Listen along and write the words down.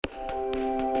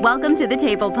Welcome to the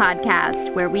Table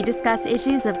Podcast, where we discuss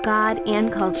issues of God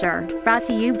and culture, brought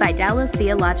to you by Dallas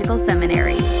Theological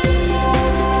Seminary.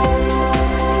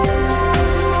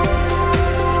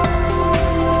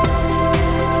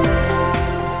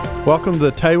 Welcome to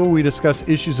the Table. We discuss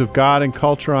issues of God and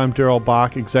culture. I'm Darrell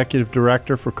Bock, Executive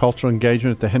Director for Cultural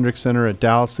Engagement at the Hendricks Center at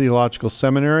Dallas Theological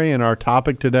Seminary, and our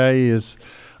topic today is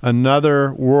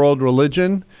another world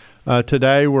religion.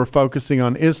 Today we're focusing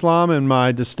on Islam, and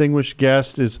my distinguished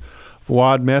guest is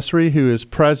Fawad Mesri, who is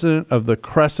president of the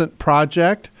Crescent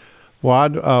Project.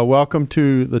 Fawad, welcome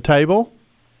to the Table.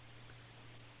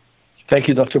 Thank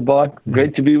you, Dr. Bock.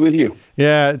 Great to be with you.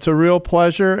 Yeah, it's a real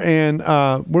pleasure, and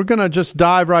we're going to just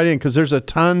dive right in because there's a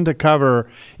ton to cover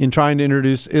in trying to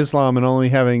introduce Islam and only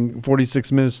having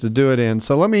 46 minutes to do it in.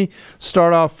 So let me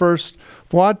start off first.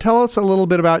 Fawad, tell us a little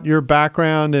bit about your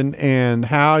background and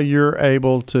how you're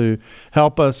able to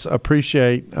help us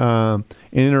appreciate and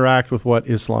interact with what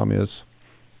Islam is.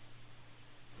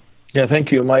 Yeah,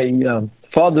 thank you. My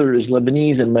father is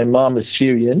Lebanese and my mom is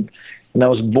Syrian. And I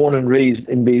was born and raised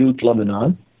in Beirut,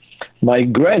 Lebanon. My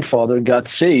grandfather got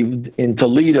saved in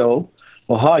Toledo,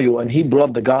 Ohio, and he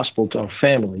brought the gospel to our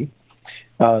family.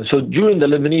 So during the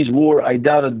Lebanese war, I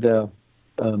doubted the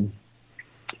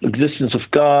existence of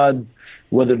God,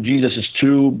 whether Jesus is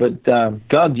true, but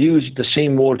God used the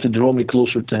same war to draw me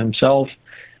closer to himself.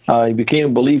 I became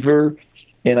a believer,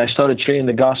 and I started sharing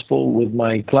the gospel with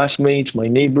my classmates, my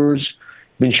neighbors.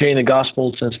 Been sharing the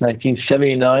gospel since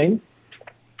 1979.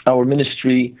 Our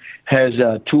ministry has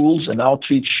tools and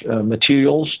outreach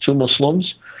materials to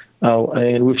Muslims,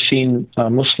 and we've seen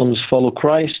Muslims follow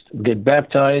Christ, get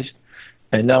baptized,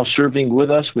 and now serving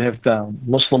with us. We have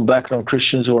Muslim background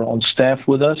Christians who are on staff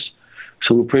with us,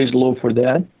 so we praise the Lord for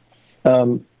that.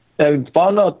 I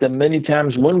found out that many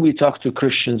times when we talk to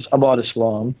Christians about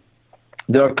Islam,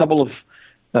 there are a couple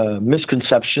of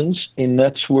misconceptions, and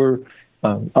that's where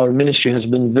our ministry has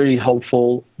been very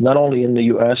helpful, not only in the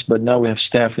U.S., but now we have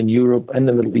staff in Europe and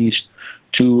the Middle East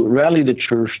to rally the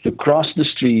church to cross the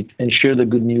street and share the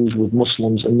good news with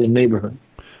Muslims in their neighborhood.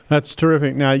 That's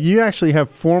terrific. Now, you actually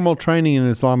have formal training in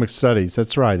Islamic studies.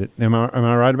 That's right. Am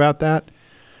I right about that?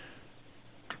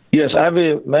 Yes, I have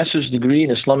a master's degree in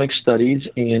Islamic studies,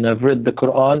 and I've read the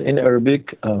Quran in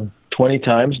Arabic 20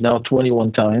 times, now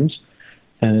 21 times.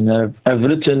 And I've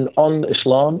written on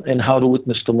Islam and how to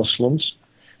witness to Muslims.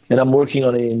 And I'm working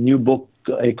on a new book,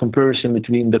 a comparison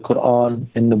between the Quran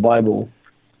and the Bible,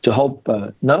 to help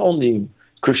not only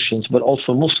Christians, but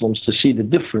also Muslims to see the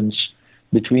difference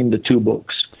between the two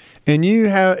books. And you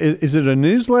have, is it a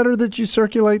newsletter that you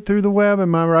circulate through the web?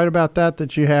 Am I right about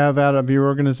that you have out of your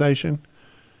organization?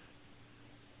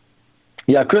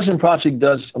 Yeah, Crescent Project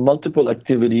does multiple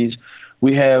activities.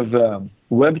 We have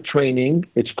web training,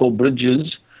 it's called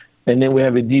Bridges, and then we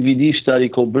have a DVD study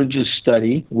called Bridges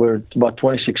Study, where about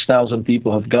 26,000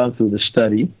 people have gone through the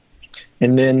study.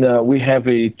 And then we have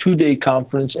a 2-day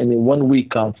conference and a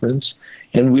 1-week conference,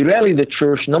 and we rally the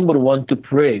church, number one, to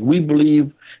pray. We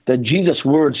believe that Jesus'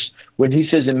 words, when he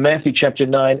says in Matthew chapter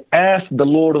 9, ask the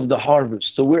Lord of the harvest.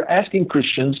 So we're asking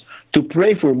Christians to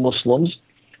pray for Muslims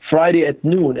Friday at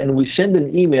noon, and we send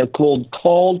an email called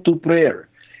Call to Prayer.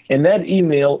 And that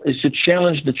email is to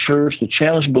challenge the church, to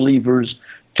challenge believers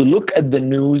to look at the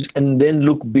news and then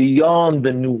look beyond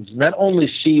the news. Not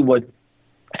only see what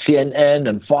CNN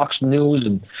and Fox News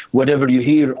and whatever you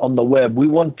hear on the web. We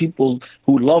want people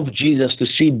who love Jesus to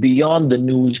see beyond the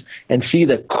news and see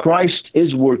that Christ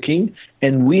is working,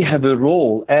 and we have a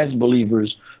role as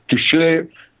believers to share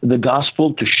the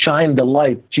gospel, to shine the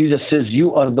light. Jesus says,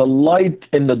 you are the light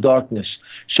in the darkness.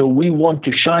 So we want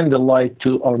to shine the light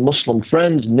to our Muslim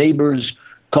friends, neighbors,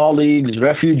 colleagues,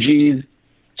 refugees.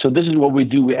 So this is what we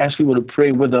do. We ask people to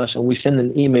pray with us, and we send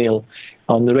an email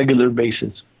on a regular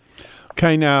basis.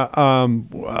 Okay, now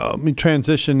let me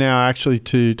transition now actually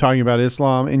to talking about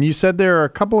Islam. And you said there are a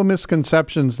couple of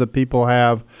misconceptions that people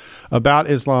have about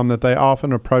Islam that they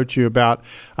often approach you about.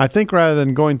 I think rather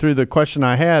than going through the question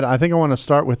I had, I think I want to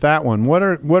start with that one. What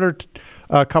are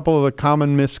a couple of the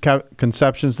common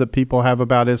misconceptions that people have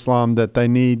about Islam that they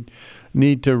need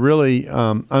to really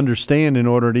understand in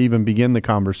order to even begin the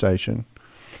conversation?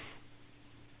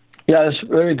 Yeah, that's a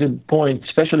very good point,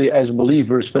 especially as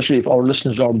believers, especially if our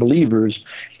listeners are believers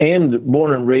and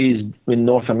born and raised in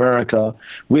North America.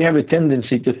 We have a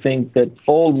tendency to think that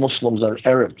all Muslims are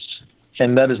Arabs,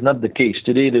 and that is not the case.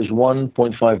 Today, there's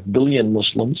 1.5 billion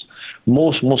Muslims.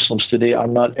 Most Muslims today are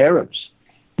not Arabs.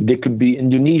 They could be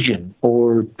Indonesian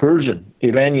or Persian.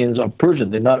 Iranians are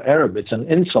Persian. They're not Arab. It's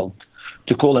an insult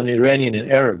to call an Iranian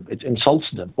an Arab. It insults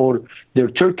them. Or they're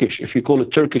Turkish. If you call a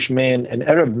Turkish man an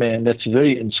Arab man, that's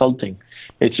very insulting.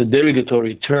 It's a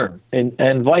derogatory term.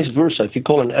 And vice versa. If you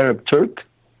call an Arab Turk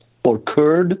or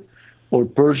Kurd or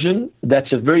Persian,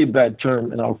 that's a very bad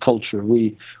term in our culture.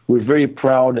 We're very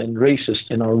proud and racist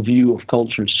in our view of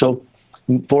culture. So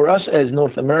for us as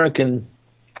North American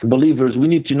believers, we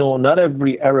need to know not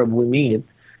every Arab we meet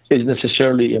is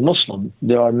necessarily a Muslim.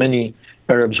 There are many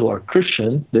Arabs who are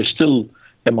Christian. They're still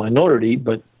a minority,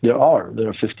 but there are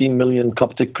 15 million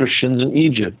Coptic Christians in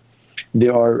Egypt.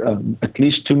 There are at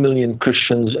least 2 million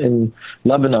Christians in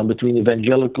Lebanon between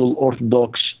evangelical,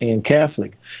 Orthodox, and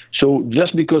Catholic. So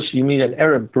just because you meet an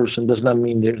Arab person does not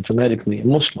mean they're automatically a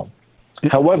Muslim.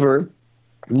 However,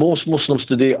 most Muslims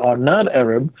today are not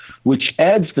Arab, which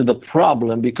adds to the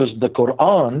problem because the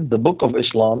Quran, the book of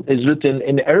Islam, is written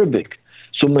in Arabic.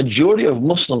 So majority of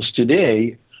Muslims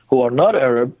today who are not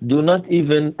Arab do not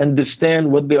even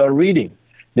understand what they are reading.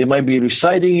 They might be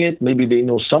reciting it, maybe they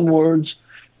know some words,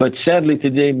 but sadly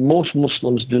today most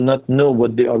Muslims do not know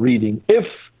what they are reading if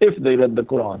they read the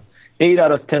Quran. 8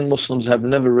 out of 10 Muslims have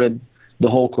never read the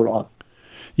whole Quran.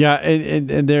 Yeah,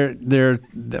 and there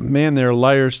are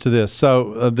layers to this.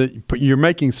 So you're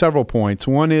making several points.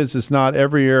 One is it's not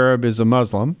every Arab is a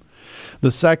Muslim.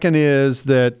 The second is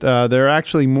that there are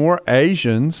actually more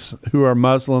Asians who are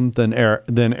Muslim than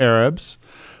Arabs.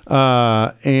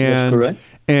 That's correct.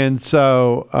 And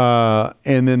so,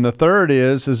 and then the third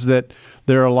is that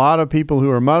there are a lot of people who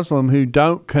are Muslim who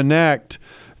don't connect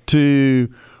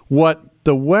to what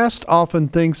the West often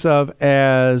thinks of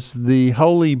as the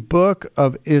holy book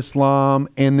of Islam,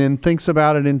 and then thinks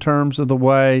about it in terms of the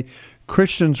way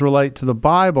Christians relate to the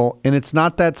Bible. And it's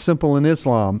not that simple in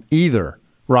Islam either,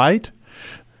 right?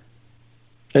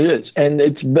 It is. And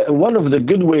it's one of the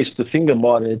good ways to think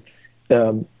about it.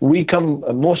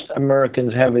 Most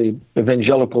Americans have a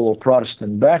evangelical or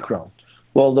Protestant background.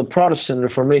 Well, the Protestant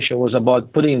Reformation was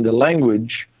about putting the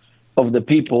language of the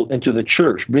people into the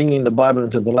church, bringing the Bible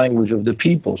into the language of the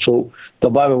people. So the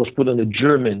Bible was put into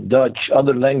German, Dutch,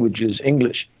 other languages,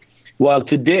 English. While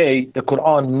today, the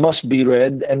Quran must be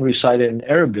read and recited in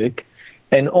Arabic,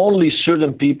 and only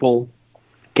certain people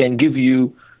can give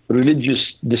you religious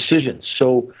decisions.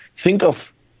 So think of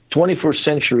 21st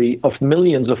century of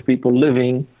millions of people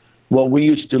living what we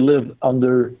used to live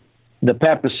under the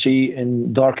papacy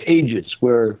in Dark Ages,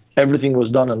 where everything was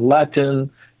done in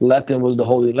Latin. Latin was the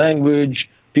holy language.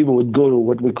 People would go to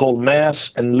what we call Mass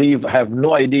and leave, have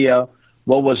no idea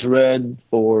what was read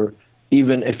or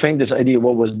even a faintest idea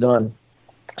what was done.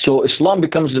 So Islam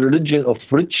becomes the religion of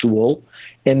ritual,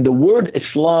 and the word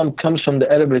Islam comes from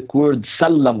the Arabic word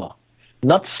sallama,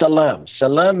 not salam.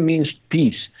 Salam means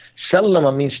peace.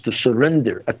 Sallama means to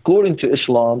surrender. According to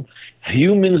Islam,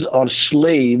 humans are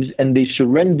slaves and they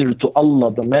surrender to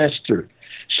Allah, the master.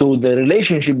 So the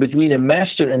relationship between a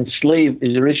master and slave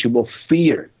is a relationship of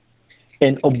fear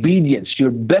and obedience.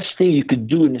 Your best thing you could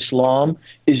do in Islam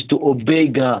is to obey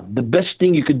God. The best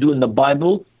thing you could do in the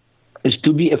Bible is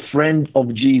to be a friend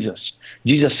of Jesus.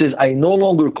 Jesus says, I no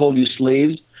longer call you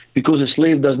slaves because a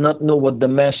slave does not know what the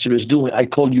master is doing. I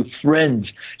call you friends.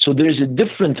 So there is a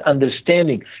different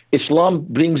understanding. Islam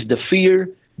brings the fear,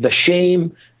 the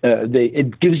shame,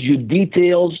 it gives you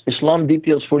details. Islam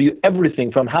details for you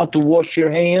everything from how to wash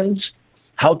your hands,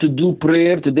 how to do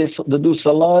prayer, to do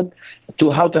salat,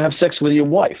 to how to have sex with your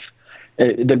wife.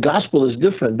 The gospel is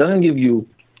different. It doesn't give you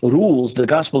rules. The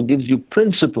gospel gives you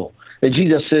principle.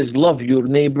 Jesus says, love your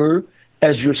neighbor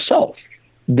as yourself.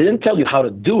 They didn't tell you how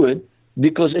to do it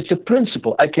because it's a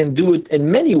principle. I can do it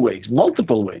in many ways,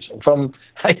 multiple ways.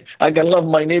 I can love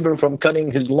my neighbor from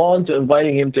cutting his lawn to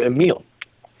inviting him to a meal.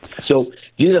 So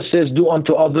Jesus says, do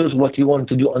unto others what you want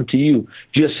to do unto you.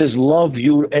 Jesus says, love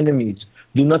your enemies.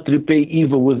 Do not repay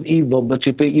evil with evil, but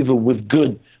repay evil with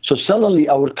good. So suddenly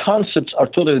our concepts are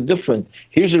totally different.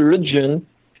 Here's a religion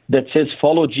that says,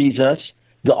 follow Jesus.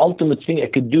 The ultimate thing I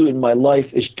could do in my life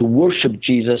is to worship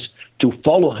Jesus, to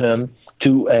follow him,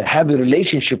 to have a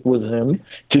relationship with him,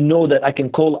 to know that I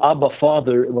can call Abba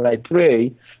Father when I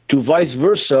pray, to vice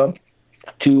versa,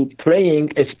 to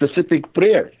praying a specific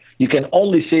prayer. You can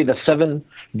only say the 7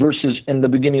 verses in the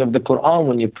beginning of the Quran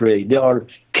when you pray. There are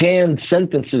canned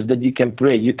sentences that you can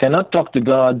pray. You cannot talk to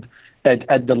God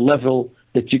at the level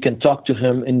that you can talk to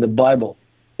him in the Bible.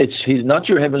 He's not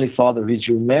your heavenly Father, he's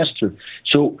your master.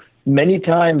 So many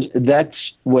times that's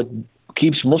what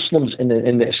keeps Muslims in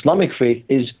the Islamic faith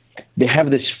is they have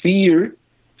this fear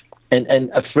and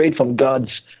afraid from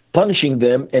God's punishing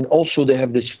them, and also they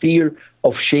have this fear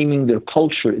of shaming their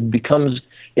culture. It becomes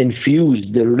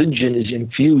infused. The religion is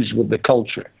infused with the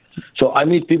culture. So I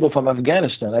meet people from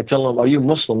Afghanistan. I tell them, "Are you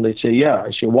Muslim?" They say, "Yeah."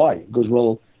 I say, "Why?" He goes,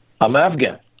 "Well, I'm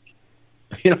Afghan."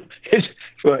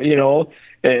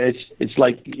 It's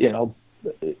like,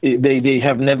 they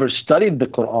have never studied the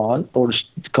Quran or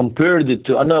compared it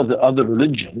to another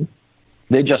religion.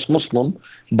 They're just Muslim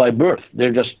by birth.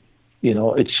 They're just,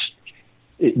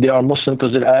 they are Muslim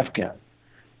because they're Afghan.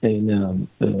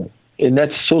 And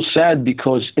that's so sad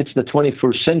because it's the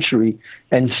 21st century,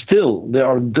 and still there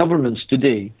are governments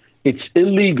today. It's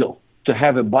illegal to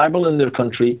have a Bible in their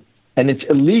country, and it's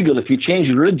illegal if you change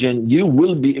religion, you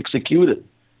will be executed.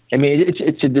 I mean,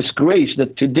 it's a disgrace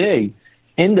that today,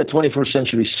 in the 21st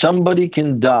century, somebody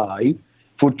can die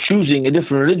for choosing a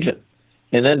different religion.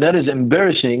 And that is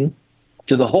embarrassing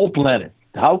to the whole planet.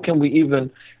 How can we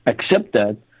even accept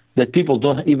that people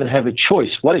don't even have a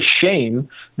choice? What a shame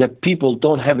that people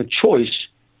don't have a choice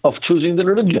of choosing the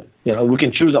religion. We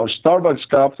can choose our Starbucks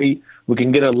coffee, we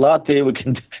can get a latte, we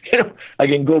can, I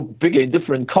can go pick a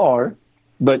different car,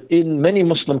 but in many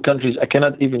Muslim countries, I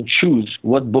cannot even choose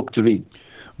what book to read.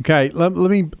 Okay, let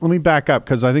me back up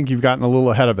because I think you've gotten a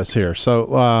little ahead of us here.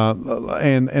 So,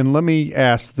 and let me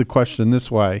ask the question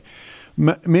this way: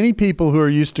 many people who are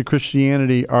used to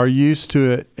Christianity are used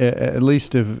to it. At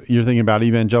least if you're thinking about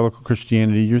evangelical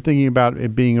Christianity, you're thinking about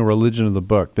it being a religion of the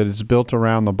book, that it's built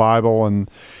around the Bible and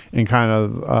kind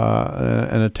of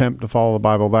an attempt to follow the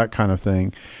Bible, that kind of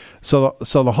thing. So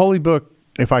the Holy Book,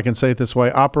 if I can say it this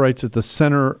way, operates at the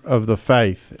center of the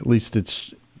faith. At least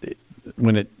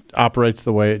when it operates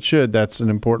the way it should. That's an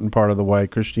important part of the way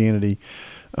Christianity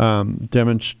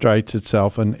demonstrates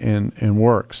itself and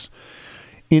works.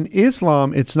 In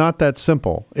Islam, it's not that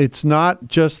simple. It's not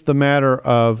just the matter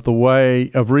of the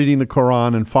way of reading the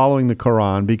Quran and following the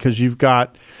Quran, because you've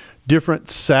got different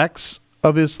sects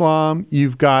of Islam.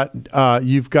 You've got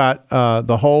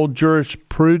the whole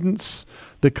jurisprudence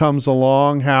that comes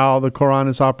along, how the Quran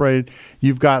is operated.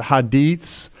 You've got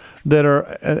hadiths that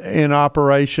are in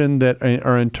operation that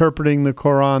are interpreting the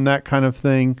Quran, that kind of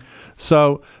thing.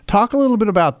 So talk a little bit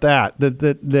about that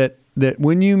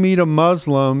when you meet a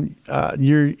Muslim,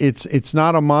 it's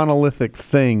not a monolithic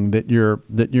thing that you're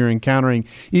encountering,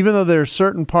 even though there are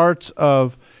certain parts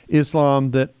of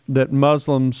Islam that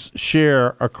Muslims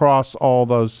share across all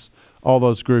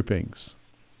those groupings.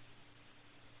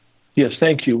 Yes,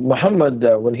 thank you. Muhammad,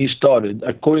 when he started,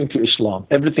 according to Islam,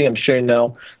 everything I'm sharing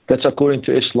now, that's according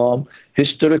to Islam.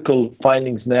 Historical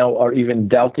findings now are even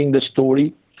doubting the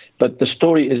story. But the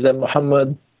story is that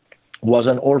Muhammad was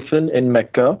an orphan in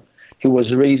Mecca. He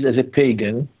was raised as a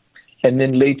pagan. And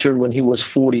then later, when he was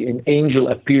 40, an angel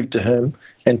appeared to him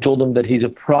and told him that he's a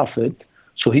prophet.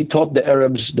 So he taught the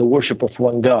Arabs the worship of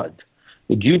one God.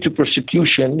 Due to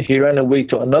persecution, he ran away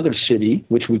to another city,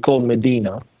 which we call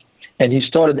Medina. And he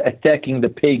started attacking the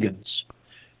pagans.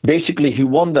 Basically, he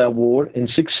won that war in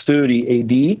 630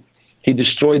 AD. He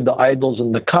destroyed the idols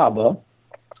in the Kaaba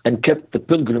and kept the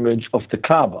pilgrimage of the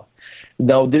Kaaba.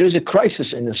 Now, there is a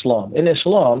crisis in Islam. In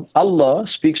Islam, Allah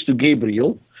speaks to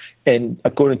Gabriel, and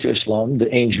according to Islam,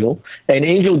 the angel, and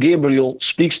angel Gabriel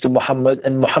speaks to Muhammad,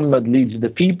 and Muhammad leads the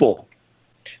people.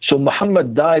 So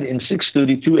Muhammad died in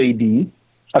 632 AD.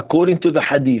 According to the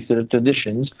hadith, the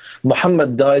traditions,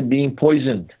 Muhammad died being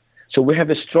poisoned. So we have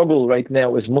a struggle right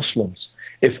now as Muslims.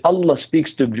 If Allah speaks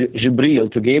to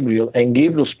Jibreel, to Gabriel, and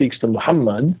Gabriel speaks to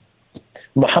Muhammad,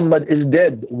 Muhammad is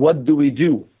dead. What do we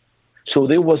do? So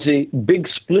there was a big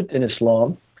split in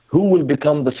Islam. Who will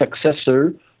become the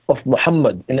successor of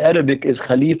Muhammad? In Arabic is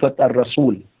Khalifat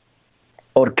al-Rasul,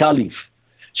 or Caliph.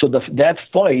 So that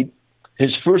fight,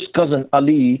 his first cousin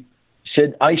Ali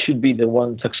said, I should be the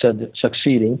one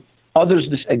succeeding. Others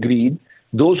disagreed.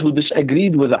 Those who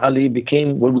disagreed with Ali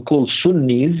became what we call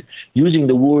Sunnis, using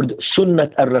the word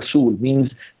Sunnat al-Rasul,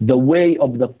 means the way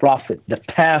of the Prophet, the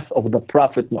path of the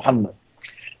Prophet Muhammad.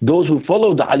 Those who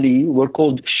followed Ali were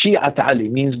called Shi'at Ali,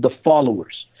 means the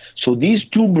followers. So these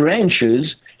two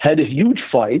branches had a huge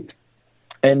fight,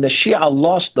 and the Shia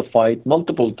lost the fight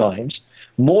multiple times.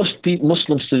 Most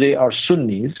Muslims today are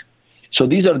Sunnis. So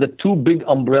these are the two big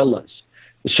umbrellas,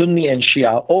 Sunni and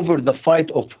Shia, over the fight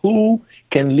of who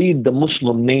can lead the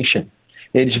Muslim nation.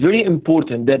 It's very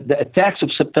important that the attacks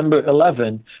of September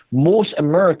 11, most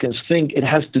Americans think it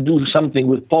has to do something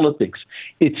with politics.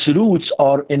 Its roots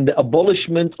are in the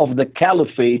abolishment of the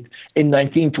caliphate in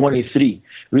 1923.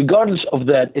 Regardless of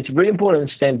that, it's very important to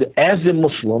understand that as a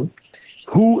Muslim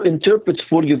who interprets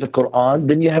for you the Quran,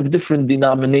 then you have different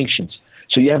denominations.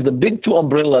 So you have the big two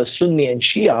umbrellas, Sunni and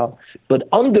Shia, but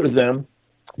under them,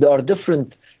 there are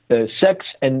different sects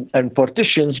and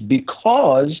partitions,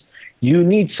 because you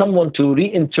need someone to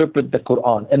reinterpret the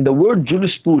Quran. And the word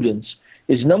jurisprudence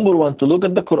is, number one, to look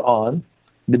at the Quran,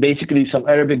 basically some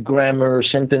Arabic grammar,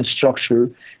 sentence structure.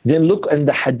 Then look in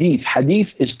the hadith. Hadith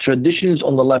is traditions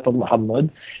on the life of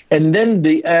Muhammad. And then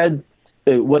they add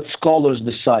what scholars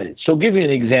decided. So give you an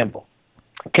example.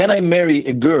 Can I marry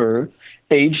a girl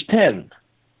age 10?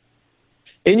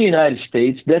 In the United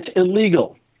States, that's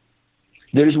illegal.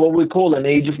 There is what we call an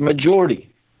age of majority.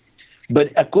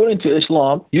 But according to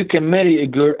Islam, you can marry a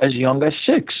girl as young as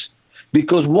 6.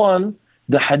 Because one,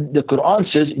 the Quran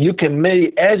says you can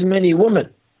marry as many women.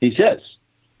 He says,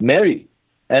 marry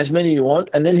as many you want.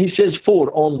 And then he says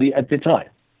 4 only at the time.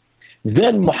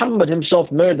 Then Muhammad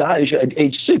himself married Aisha at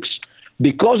age 6.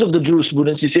 Because of the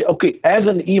jurisprudence, he said, okay, as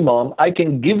an imam, I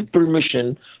can give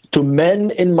permission to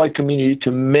men in my community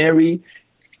to marry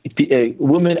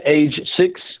women age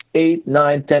 6, 8,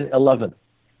 9, 10, 11.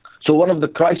 So one of the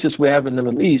crises we have in the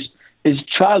Middle East is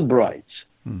child brides.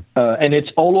 And it's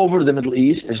all over the Middle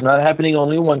East. It's not happening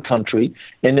only in one country.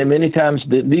 And then many times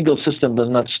the legal system does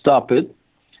not stop it.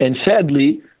 And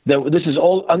sadly, this is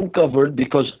all uncovered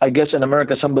because I guess in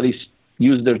America somebody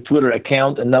used their Twitter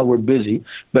account and now we're busy.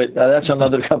 But that's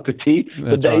another cup of tea.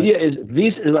 But the idea is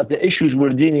these are the issues we're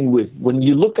dealing with. When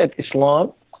you look at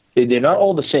Islam, they're not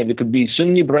all the same. It could be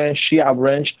Sunni branch, Shia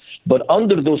branch, but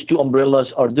under those two umbrellas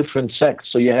are different sects.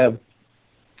 So you have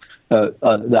the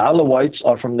Alawites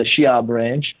are from the Shia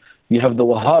branch. You have the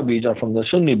Wahhabis are from the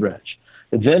Sunni branch.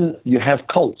 And then you have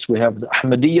cults. We have the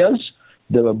Ahmadiyyas,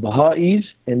 the Baha'is,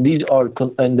 and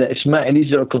the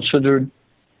Ismailis are considered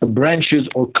branches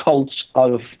or cults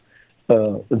out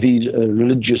of these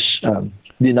religious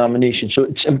denominations. So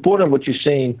it's important what you're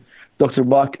saying, Dr.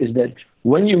 Bach, is that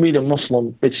when you meet a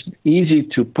Muslim, it's easy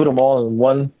to put them all in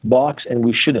one box, and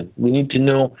we shouldn't. We need to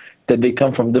know that they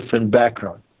come from different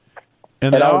backgrounds.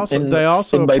 And they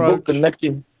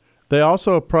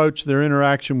also approach their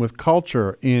interaction with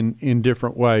culture in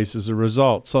different ways as a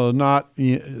result. So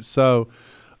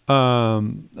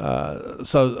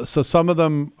some of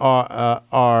them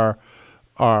are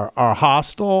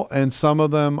hostile, and some of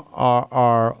them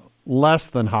are less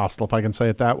than hostile, if I can say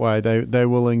it that way. They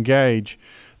will engage.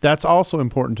 That's also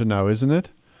important to know, isn't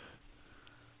it?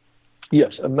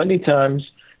 Yes, many times.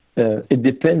 It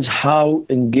depends how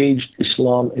engaged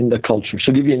Islam in the culture.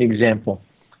 So, give you an example.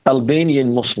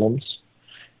 Albanian Muslims,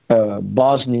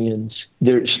 Bosnians,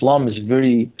 their Islam is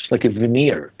it's like a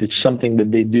veneer. It's something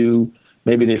that they do.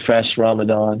 Maybe they fast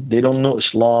Ramadan. They don't know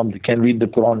Islam. They can't read the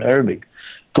Quran Arabic.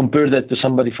 Compare that to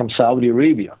somebody from Saudi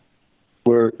Arabia,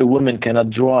 where a woman cannot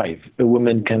drive. A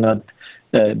woman cannot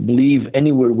leave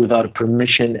anywhere without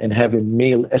permission and have a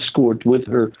male escort with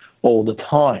her all the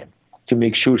time to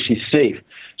make sure she's safe.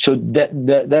 So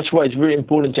that's why it's very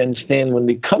important to understand when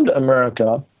they come to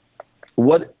America,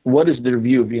 what is their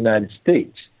view of the United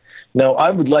States. Now, I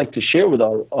would like to share with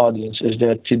our audience is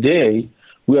that today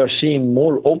we are seeing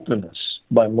more openness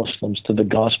by Muslims to the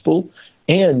gospel,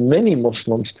 and many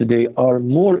Muslims today are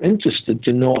more interested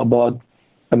to know about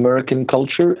American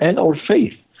culture and our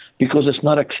faith because it's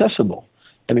not accessible.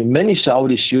 I mean, many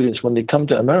Saudi students, when they come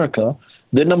to America,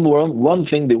 the number one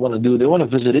thing they want to do, they want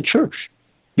to visit a church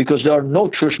because there are no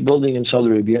church building in Saudi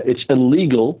Arabia. It's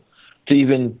illegal to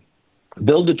even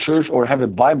build a church or have a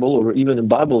Bible or even a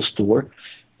Bible store,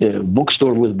 a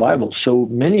bookstore with Bibles. So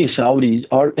many Saudis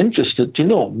are interested to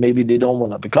know. Maybe they don't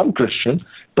want to become Christian,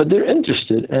 but they're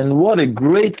interested. And what a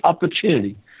great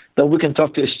opportunity that we can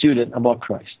talk to a student about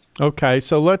Christ. Okay,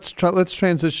 so let's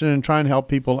transition and try and help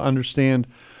people understand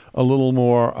a little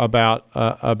more about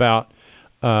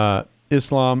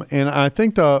Islam. And I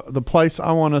think the place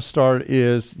I want to start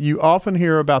is you often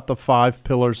hear about the 5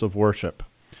 pillars of worship.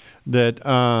 That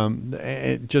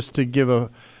just to give a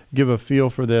feel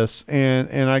for this,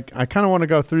 and I kind of want to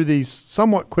go through these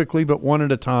somewhat quickly, but one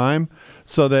at a time,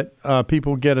 so that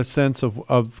people get a sense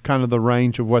of kind of the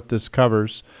range of what this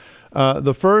covers.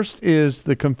 The first is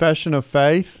the confession of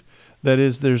faith. That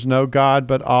is, there's no God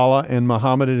but Allah, and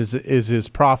Muhammad is his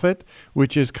prophet,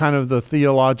 which is kind of the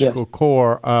theological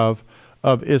core of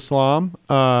Islam.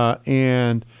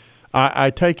 And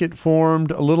I take it formed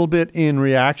a little bit in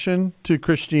reaction to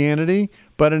Christianity,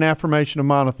 but an affirmation of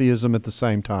monotheism at the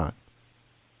same time.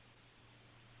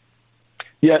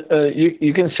 Yeah,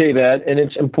 you can say that, and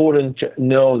it's important to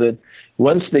know that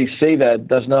once they say that,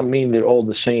 does not mean they're all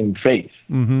the same faith,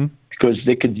 because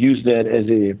they could use that as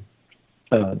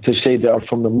to say they are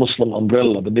from the Muslim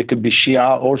umbrella, but they could be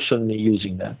Shia or Sunni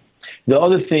using that. The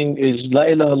other thing is La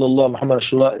ilaha illallah Muhammad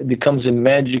Rasulullah becomes a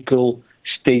magical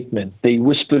statement. They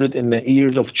whisper it in the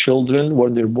ears of children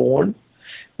when they're born.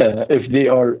 If they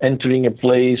are entering a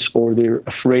place or they're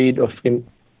afraid of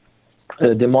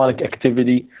demonic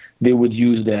activity, they would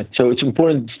use that. So it's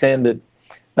important to understand that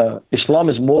Islam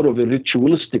is more of a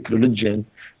ritualistic religion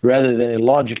rather than a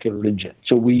logical religion.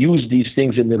 So we use these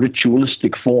things in the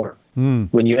ritualistic form.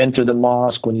 When you enter the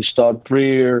mosque, when you start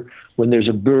prayer, when there's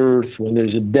a birth, when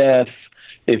there's a death,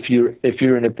 if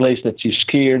you're in a place that you're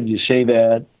scared, you say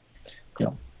that.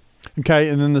 Okay,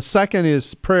 and then the second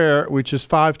is prayer, which is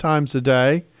 5 times a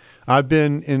day. I've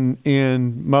been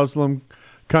in Muslim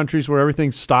countries where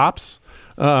everything stops,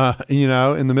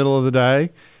 in the middle of the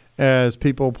day as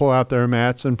people pull out their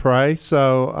mats and pray.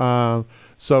 So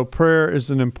prayer is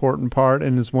an important part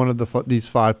and is one of these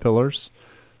 5 pillars,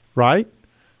 right?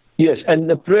 Yes, and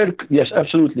the prayer, yes,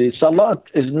 absolutely. Salat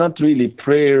is not really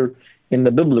prayer in the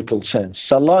biblical sense.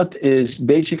 Salat is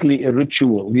basically a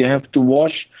ritual. You have to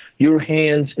wash your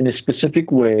hands in a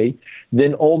specific way,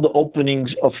 then all the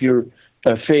openings of your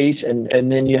face,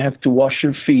 and then you have to wash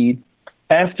your feet.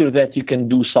 After that, you can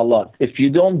do salat. If you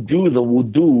don't do the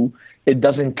wudu, it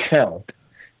doesn't count.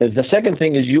 The second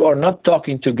thing is you are not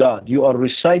talking to God. You are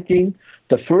reciting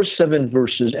the first 7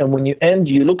 verses, and when you end,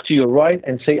 you look to your right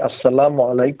and say Assalamu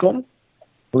alaikum,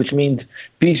 which means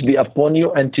peace be upon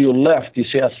you, and to your left, you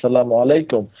say Assalamu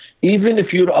alaikum. Even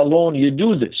if you're alone, you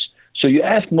do this. So you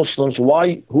ask Muslims,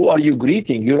 who are you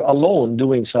greeting? You're alone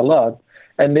doing salat,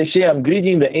 and they say, I'm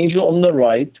greeting the angel on the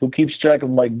right who keeps track of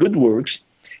my good works,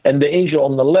 and the angel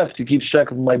on the left who keeps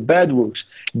track of my bad works.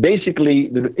 Basically,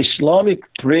 the Islamic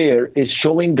prayer is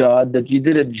showing God that you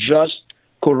did it just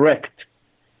correct.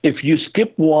 If you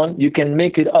skip one, you can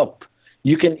make it up.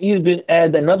 You can even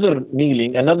add another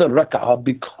kneeling, another rak'ah,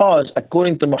 because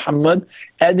according to Muhammad,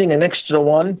 adding an extra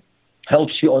one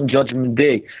helps you on Judgment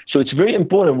Day. So it's very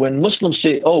important when Muslims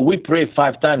say, we pray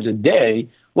 5 times a day.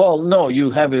 Well, no, you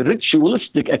have a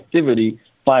ritualistic activity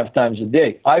 5 times a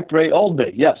day. I pray all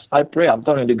day. Yes, I pray. I'm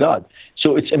talking to God.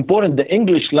 So it's important. The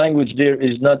English language there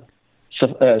is not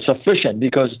sufficient,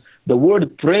 because the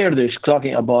word prayer they're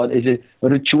talking about is a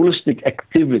ritualistic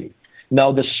activity.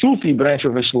 Now, the Sufi branch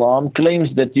of Islam claims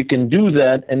that you can do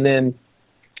that and then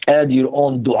add your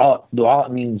own dua. Dua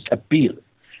means appeal.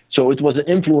 So it was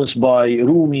influenced by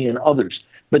Rumi and others.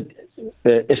 But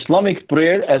Islamic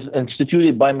prayer, as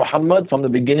instituted by Muhammad from the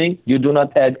beginning, you do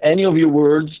not add any of your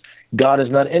words. God is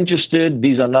not interested.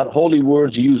 These are not holy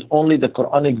words. You use only the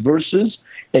Quranic verses,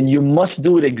 and you must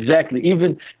do it exactly.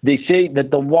 Even they say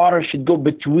that the water should go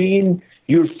between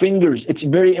your fingers. It's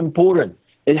very important.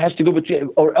 It has to go between,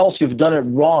 or else you've done it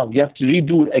wrong. You have to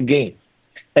redo it again.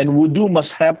 And wudu must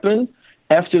happen.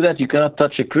 After that, you cannot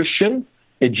touch a Christian,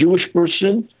 a Jewish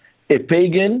person, a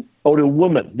pagan, or a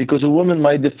woman, because a woman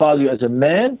might defile you as a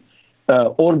man,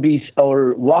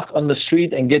 or walk on the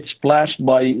street and get splashed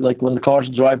by, like when the cars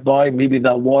drive by, maybe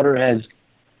that water has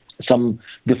some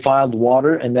defiled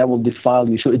water, and that will defile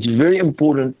you. So it's very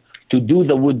important to do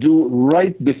the wudu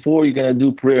right before you're going to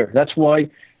do prayer. That's why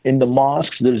in the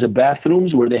mosques there's a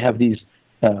bathrooms where they have these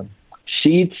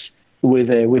seats with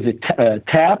a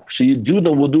tap. So you do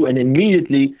the wudu, and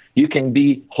immediately you can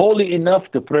be holy enough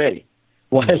to pray.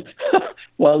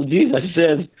 While Jesus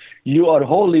says you are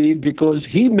holy because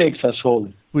he makes us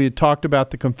holy. We had talked about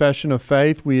the confession of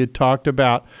faith. We had talked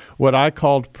about what I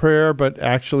called prayer, but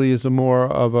actually is a more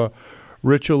of a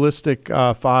ritualistic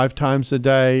 5 times a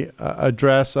day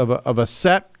address of a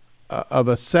set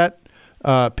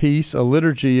piece, a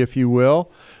liturgy, if you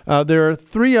will. There are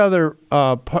 3 other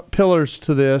pillars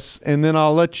to this, and then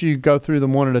I'll let you go through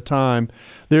them one at a time.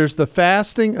 There's the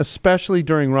fasting, especially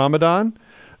during Ramadan.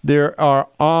 There are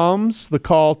alms, the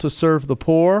call to serve the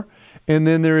poor, and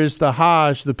then there is the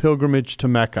Hajj, the pilgrimage to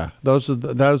Mecca.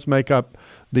 Those make up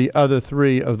the other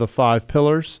 3 of the 5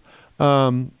 pillars.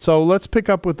 So let's pick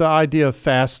up with the idea of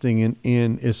fasting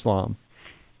in Islam.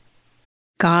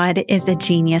 God is a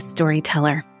genius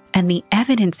storyteller, and the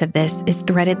evidence of this is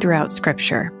threaded throughout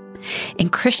Scripture. In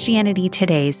Christianity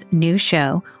Today's new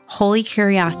show, Holy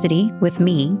Curiosity, with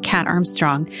me, Kat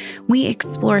Armstrong, we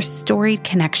explore storied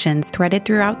connections threaded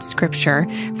throughout Scripture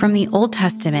from the Old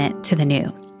Testament to the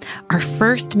New. Our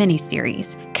first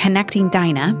mini-series, Connecting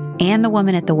Dinah and the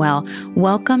Woman at the Well,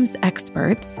 welcomes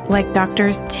experts like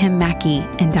Drs. Tim Mackey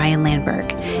and Diane Landberg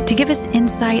to give us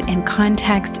insight and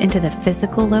context into the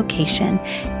physical location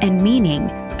and meaning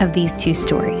of these 2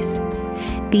 stories.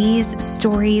 These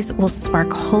stories will spark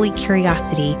holy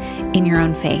curiosity in your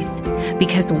own faith,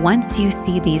 because once you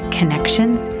see these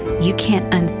connections, you can't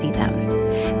unsee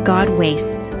them. God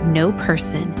wastes no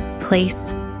person,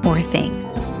 place, or thing.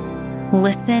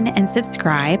 Listen and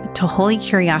subscribe to Holy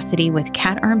Curiosity with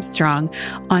Kat Armstrong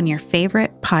on your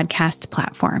favorite podcast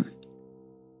platform.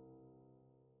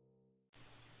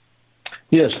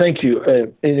 Yes, thank you.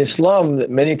 In Islam,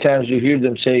 many times you hear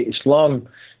them say Islam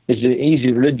is an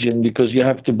easy religion because you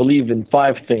have to believe in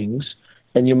 5 things.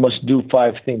 and you must do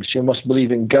 5 things. You must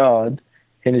believe in God,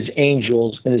 in his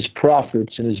angels, in his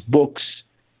prophets, in his books,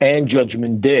 and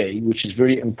Judgment Day, which is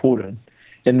very important.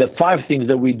 And the 5 things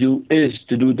that we do is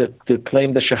to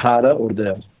claim the Shahada or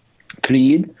the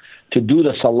Creed, to do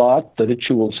the Salat, the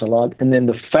ritual Salat, and then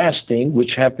the fasting,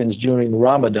 which happens during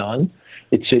Ramadan.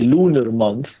 It's a lunar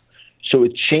month, so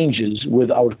it changes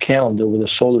with our calendar, with the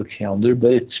solar calendar,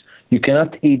 but you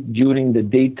cannot eat during the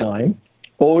daytime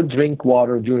or drink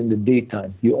water during the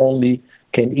daytime. You only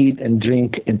can eat and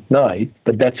drink at night,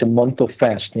 but that's a month of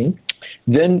fasting.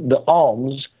 Then the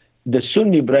alms, the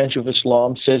Sunni branch of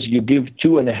Islam says you give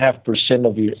 2.5%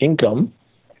 of your income.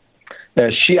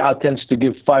 Shia tends to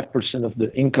give 5% of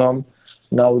the income.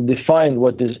 Now, define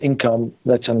what is income,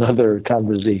 that's another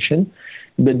conversation.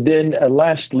 But then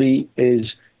lastly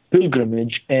is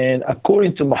pilgrimage. And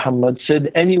according to Muhammad, said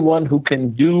anyone who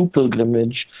can do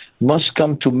pilgrimage must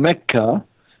come to Mecca,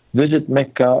 visit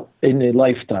Mecca in a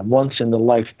lifetime, once in a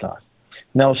lifetime.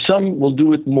 Now, some will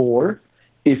do it more.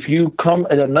 If you come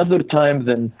at another time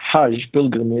than Hajj,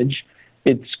 pilgrimage,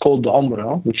 it's called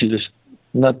Umrah, which is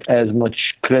not as much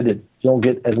credit. You don't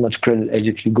get as much credit as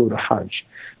if you go to Hajj.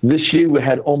 This year, we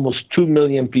had almost 2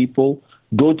 million people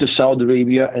go to Saudi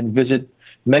Arabia and visit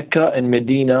Mecca and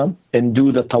Medina and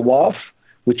do the tawaf,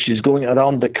 which is going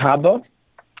around the Kaaba,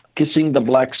 kissing the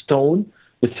black stone,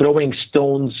 throwing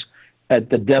stones at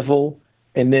the devil,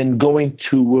 and then going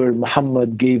to where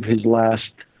Muhammad gave his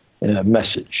last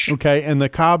message. Okay, and the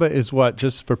Kaaba is what,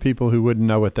 just for people who wouldn't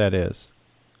know what that is?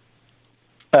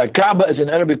 Kaaba is an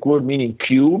Arabic word meaning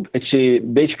cube. It's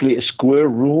basically a square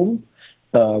room.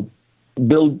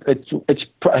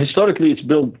 Historically, it's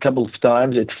built a couple of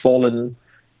times. It's fallen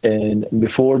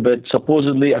before, but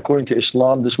supposedly, according to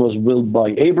Islam, this was built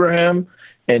by Abraham,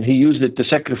 and he used it to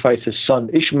sacrifice his son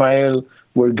Ishmael,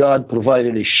 where God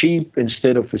provided a sheep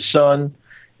instead of his son.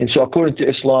 And so according to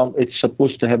Islam, it's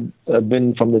supposed to have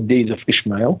been from the days of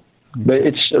Ishmael. Okay. But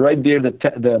it's right there,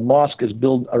 the mosque is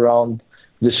built around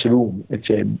this room. It's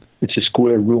a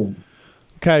square room.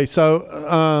 Okay, so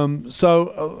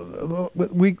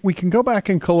we can go back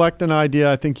and collect an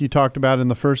idea I think you talked about in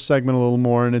the first segment a little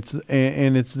more, and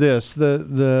it's this.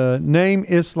 The name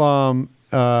Islam,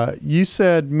 you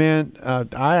said meant,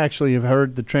 I actually have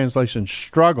heard the translation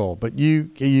struggle, but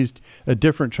you used a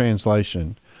different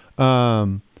translation.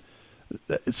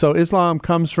 So Islam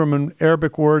comes from an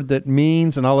Arabic word that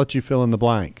means, and I'll let you fill in the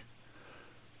blank.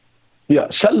 Yeah,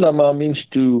 Sallama means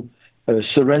to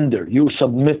surrender. You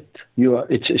submit.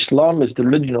 Islam is the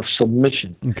religion of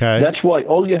submission. Okay. That's why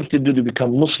all you have to do to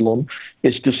become Muslim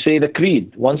is to say the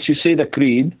creed. Once you say the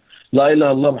creed, La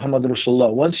ilaha illallah Muhammad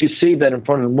Rasulullah, once you say that in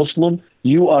front of a Muslim,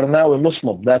 you are now a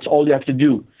Muslim. That's all you have to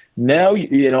do. Now,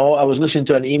 I was listening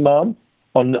to an imam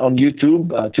on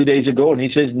YouTube 2 days ago, and he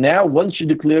says, now once you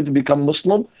declare to become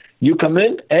Muslim, you come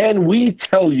in and we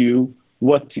tell you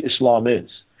what Islam is.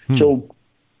 So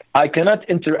I cannot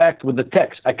interact with the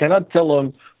text. I cannot tell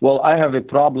him, well, I have a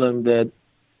problem that,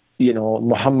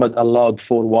 Muhammad allowed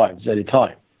 4 wives at a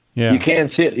time. Yeah. You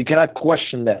can't say it. You cannot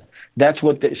question that. That's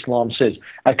what the Islam says.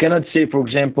 I cannot say, for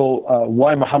example,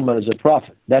 why Muhammad is a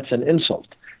prophet. That's an insult.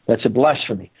 That's a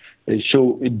blasphemy.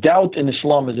 So doubt in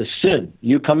Islam is a sin.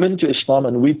 You come into Islam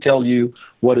and we tell you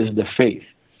what is the faith.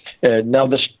 Now,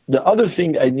 the other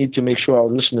thing I need to make sure our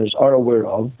listeners are aware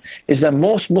of is that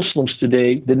most Muslims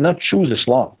today did not choose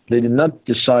Islam. They did not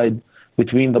decide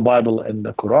between the Bible and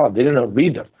the Quran. They did not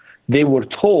read them. They were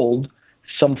told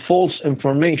some false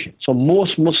information. So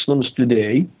most Muslims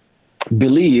today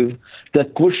believe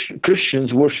that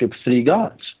Christians worship 3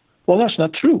 gods. Well, that's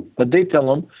not true, but they tell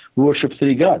them we worship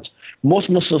 3 gods.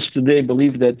 Most Muslims today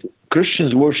believe that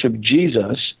Christians worship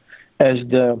Jesus as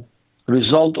the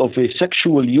result of a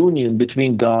sexual union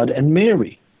between God and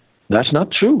Mary. That's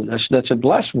not true. That's a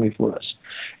blasphemy for us.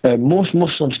 Most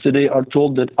Muslims today are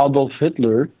told that Adolf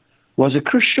Hitler was a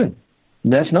Christian.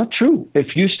 That's not true.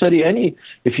 If you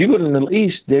go to the Middle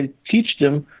East, they teach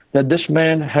them that this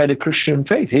man had a Christian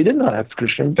faith. He did not have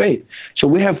Christian faith. So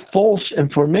we have false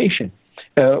information.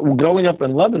 Growing up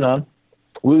in Lebanon,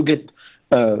 we'll get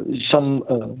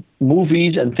some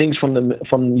movies and things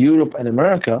from Europe and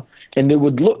America, and they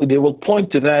will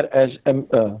point to that as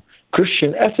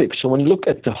Christian ethics. So when you look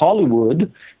at the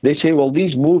Hollywood, they say, well,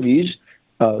 these movies,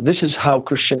 this is how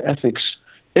Christian ethics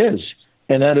is.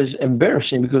 And that is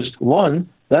embarrassing because, one,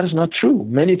 that is not true.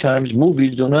 Many times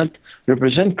movies do not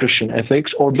represent Christian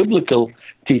ethics or biblical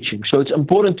teaching. So it's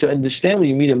important to understand when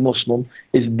you meet a Muslim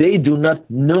is they do not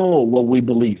know what we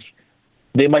believe.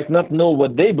 They might not know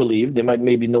what they believe. They might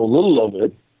maybe know a little of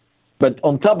it. But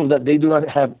on top of that, they do not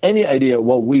have any idea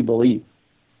what we believe.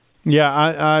 Yeah,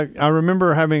 I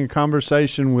remember having a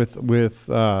conversation with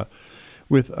a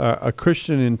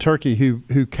Christian in Turkey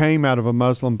who came out of a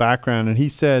Muslim background, and he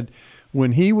said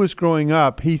when he was growing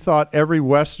up, he thought every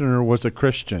Westerner was a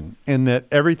Christian, and that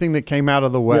everything that came out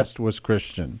of the West was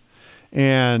Christian.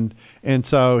 And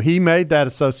so he made that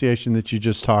association that you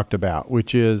just talked about,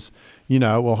 which is,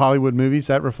 Hollywood movies,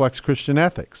 that reflects Christian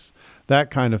ethics, that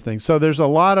kind of thing. So there's a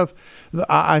lot of,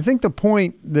 I think the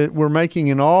point that we're making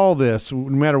in all this, no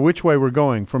matter which way we're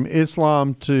going, from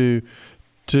Islam to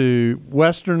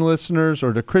Western listeners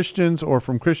or to Christians or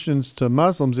from Christians to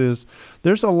Muslims, is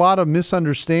there's a lot of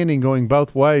misunderstanding going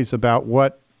both ways about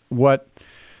what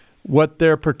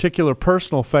their particular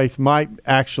personal faith might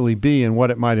actually be and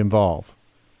what it might involve.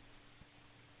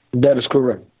 That is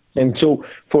correct. And so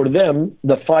for them,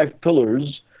 the 5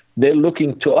 pillars, they're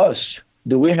looking to us.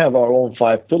 Do we have our own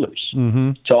 5 pillars?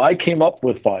 Mm-hmm. So I came up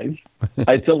with 5.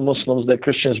 I tell Muslims that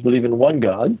Christians believe in one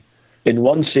God, in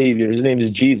one Savior. His name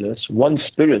is Jesus, one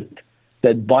Spirit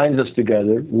that binds us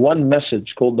together, one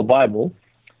message called the Bible,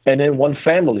 and then one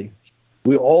family.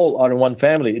 We all are in one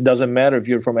family. It doesn't matter if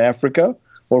you're from Africa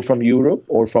or from Europe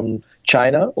or from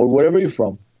China or wherever you're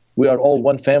from. We are all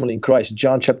one family in Christ.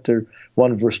 John chapter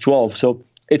 1, verse 12. So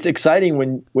it's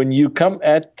exciting when you come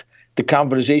at the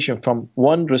conversation from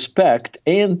one respect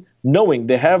and knowing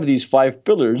they have these 5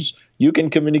 pillars, you can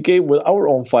communicate with our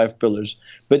own 5 pillars.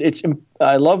 But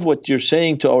I love what you're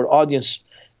saying to our audience,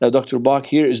 Dr. Bach,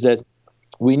 here, is that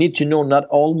we need to know not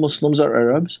all Muslims are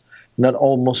Arabs, not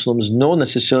all Muslims know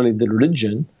necessarily the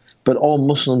religion, but all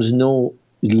Muslims know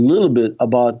a little bit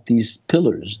about these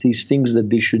pillars, these things that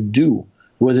they should do.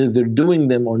 Whether they're doing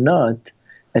them or not,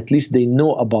 at least they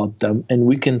know about them, and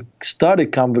we can start a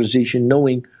conversation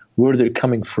knowing where they're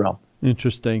coming from.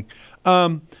 Interesting.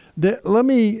 Let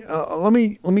me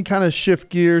kind of shift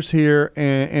gears here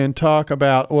and talk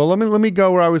about. Well, let me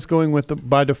go where I was going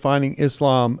by defining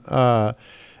Islam,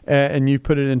 and you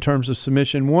put it in terms of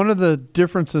submission. One of the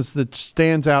differences that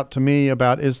stands out to me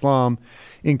about Islam,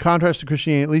 in contrast to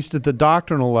Christianity, at least at the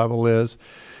doctrinal level, is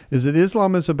that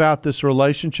Islam is about this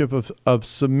relationship of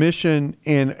submission.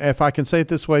 And if I can say it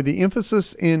this way, the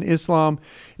emphasis in Islam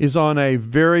is on a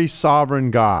very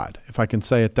sovereign God, if I can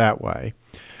say it that way.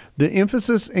 The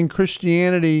emphasis in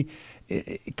Christianity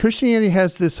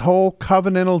has this whole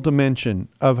covenantal dimension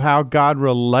of how God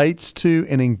relates to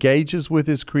and engages with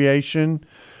his creation,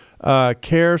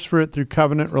 cares for it through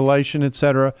covenant relation,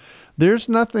 etc. There's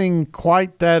nothing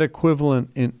quite that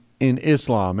equivalent in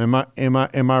Islam. Am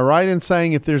I right in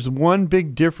saying if there's one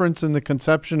big difference in the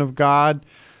conception of God,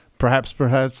 perhaps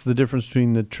the difference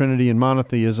between the Trinity and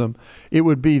monotheism, it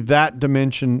would be that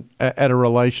dimension at a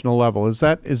relational level. Is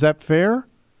that fair?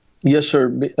 Yes,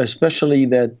 sir. Especially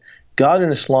that God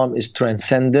in Islam is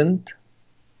transcendent,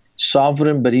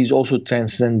 sovereign, but he's also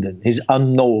transcendent. He's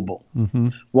unknowable. Mm-hmm.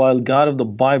 While God of the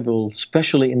Bible,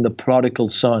 especially in the prodigal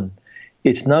son,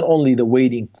 it's not only the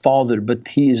waiting father, but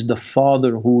he is the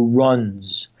father who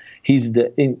runs. He's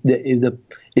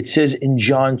it says in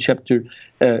John chapter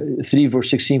 3,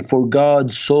 verse 16, for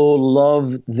God so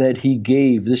loved that he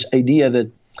gave. This idea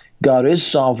that God is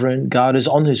sovereign, God is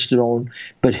on his throne,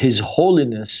 but his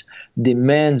holiness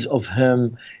demands of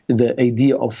him the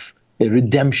idea of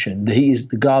redemption. He is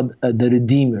the God, the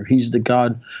Redeemer. He's the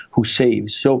God who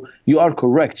saves. So you are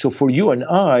correct. So for you and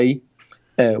I,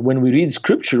 when we read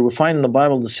Scripture, we find in the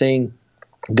Bible the saying,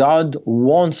 God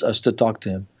wants us to talk to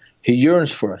him. He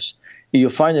yearns for us. You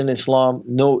find in Islam,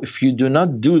 no, if you do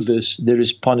not do this, there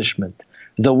is punishment.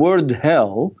 The word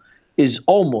hell is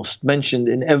almost mentioned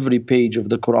in every page of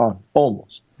the Quran,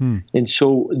 almost. And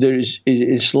so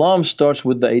Islam starts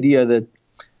with the idea that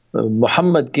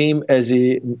Muhammad came as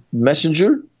a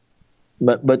messenger,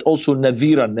 but also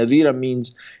Nadhira. Nadhira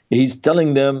means he's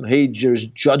telling them, hey, there's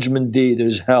judgment day,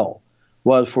 there's hell.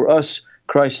 While for us,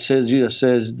 Jesus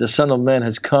says, the Son of Man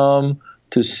has come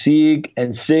to seek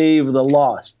and save the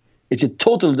lost. It's a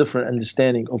total different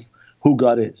understanding of who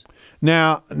God is.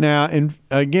 Now, and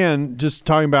again, just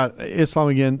talking about Islam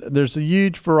again, there's a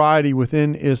huge variety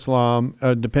within Islam,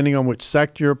 depending on which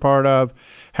sect you're a part of,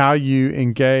 how you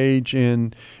engage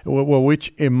in,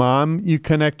 which imam you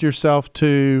connect yourself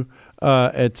to,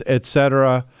 et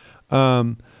cetera.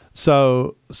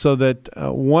 So that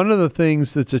one of the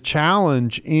things that's a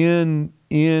challenge in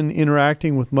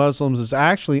interacting with Muslims is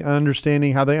actually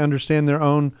understanding how they understand their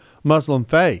own Muslim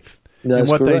faith. That's and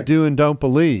what correct. They do and don't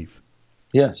believe.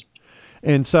 Yes.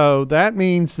 And so that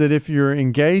means that if you're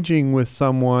engaging with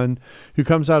someone who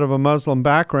comes out of a Muslim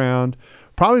background,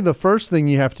 probably the first thing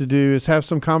you have to do is have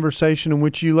some conversation in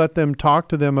which you let them talk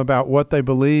to them about what they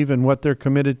believe and what they're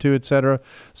committed to, et cetera.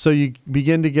 So you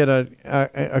begin to get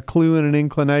a clue and an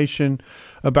inclination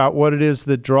about what it is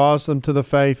that draws them to the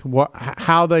faith,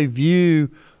 how they view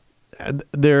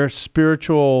their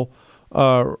spiritual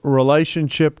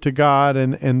relationship to God,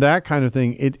 and that kind of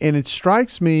thing. It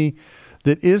strikes me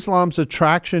that Islam's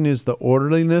attraction is the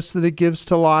orderliness that it gives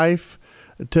to life,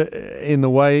 in the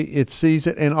way it sees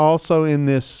it, and also in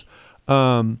this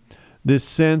this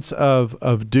sense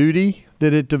of duty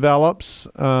that it develops,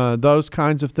 those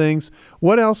kinds of things.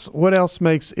 What else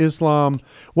makes Islam?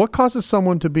 What causes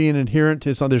someone to be an adherent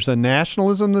to Islam? There's a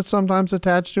nationalism that's sometimes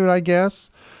attached to it, I guess.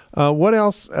 What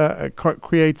else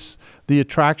creates the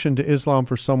attraction to Islam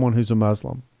for someone who's a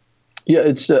Muslim? Yeah,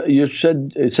 it's you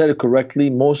said it correctly.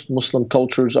 Most Muslim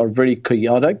cultures are very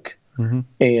chaotic. Mm-hmm.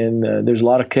 And there's a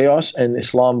lot of chaos, and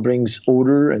Islam brings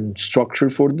order and structure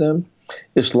for them.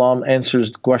 Islam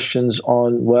answers questions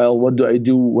on, well, what do I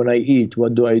do when I eat?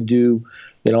 What do I do?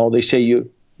 They say you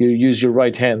use your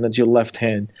right hand, not your left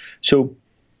hand. So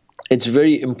it's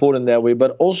very important that way.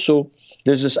 But also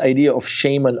there's this idea of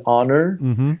shame and honor.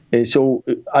 Mm-hmm. And so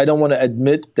I don't want to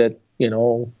admit that,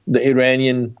 the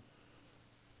Iranian,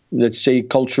 let's say,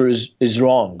 culture is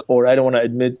wrong, or I don't want to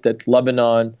admit that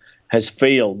Lebanon has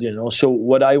failed, So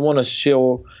what I want to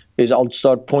show is I'll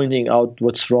start pointing out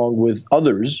what's wrong with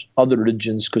other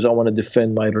religions, because I want to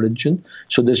defend my religion.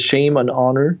 So there's shame and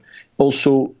honor.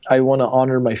 Also, I want to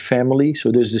honor my family.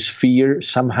 So there's this fear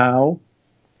somehow,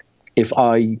 if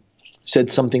I said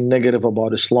something negative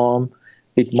about Islam,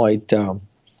 it might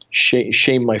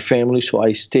shame my family. So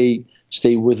I stay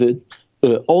with it.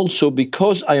 Also,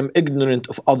 because I am ignorant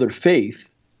of other faith,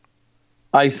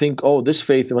 I think, this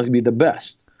faith must be the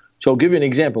best. So I'll give you an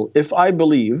example. If I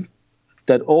believe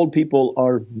that all people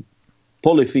are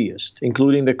polytheist,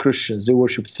 including the Christians, they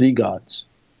worship three gods,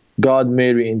 God,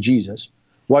 Mary, and Jesus,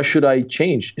 why should I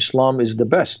change? Islam is the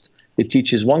best. It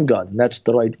teaches one God, and that's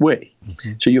the right way.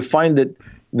 Mm-hmm. So you find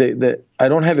that I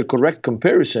don't have a correct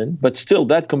comparison, but still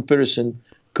that comparison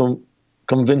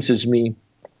convinces me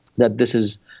that this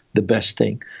is the best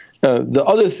thing. The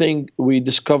other thing we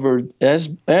discovered, as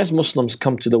Muslims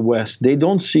come to the West, they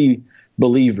don't see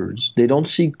believers. They don't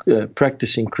see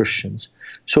practicing Christians.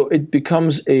 So it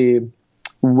becomes a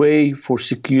way for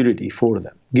security for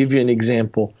them. Give you an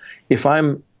example. If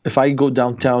I go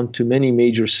downtown to many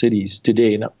major cities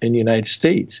today in the United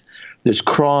States, there's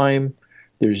crime,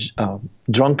 there's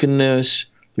drunkenness,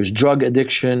 there's drug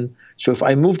addiction. So if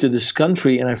I move to this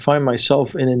country and I find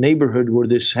myself in a neighborhood where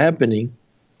this is happening,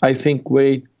 I think,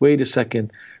 wait a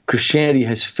second, Christianity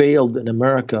has failed in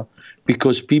America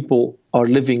because people are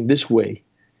living this way.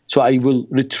 So I will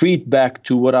retreat back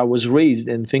to what I was raised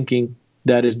in, thinking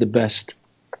that is the best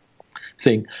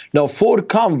thing. Now, for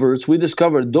converts, we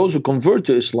discovered those who convert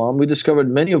to Islam, we discovered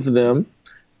many of them,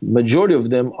 majority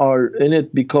of them are in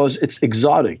it because it's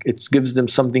exotic. It gives them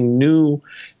something new.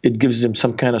 It gives them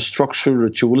some kind of structure,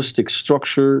 ritualistic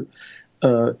structure.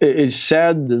 It's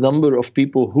sad the number of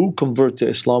people who convert to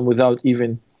Islam without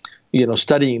even,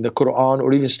 studying the Quran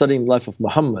or even studying the life of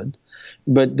Muhammad.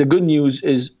 But the good news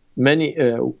is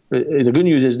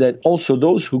that also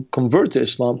those who convert to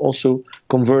Islam also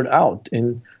convert out,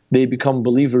 and they become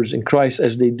believers in Christ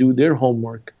as they do their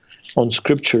homework on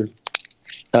Scripture.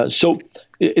 So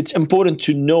it's important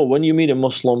to know when you meet a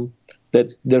Muslim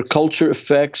that their culture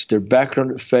affects, their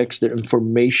background affects, their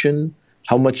information,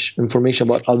 how much information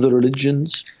about other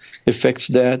religions affects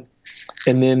that.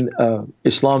 And then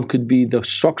Islam could be the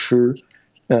structure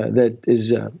that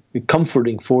is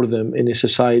comforting for them in a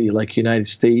society like United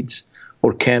States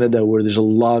or Canada, where there's a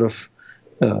lot of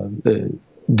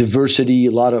diversity,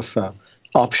 a lot of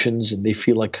options, and they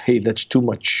feel like, hey, that's too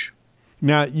much.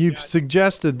 Now, you've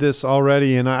suggested this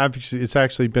already, and it's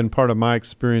actually been part of my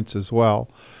experience as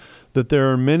well, that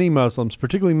there are many Muslims,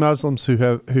 particularly Muslims who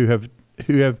have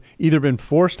either been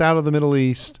forced out of the Middle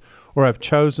East or have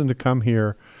chosen to come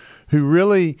here, who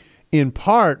really, in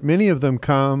part, many of them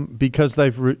come because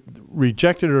they've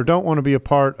rejected or don't want to be a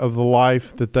part of the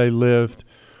life that they lived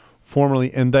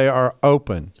formerly, and they are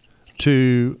open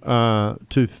to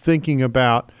thinking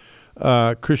about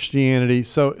Christianity.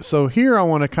 So here I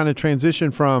want to kind of transition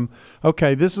from,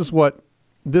 okay, this is what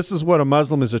a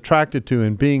Muslim is attracted to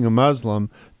in being a Muslim,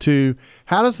 to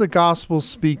how does the gospel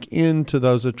speak into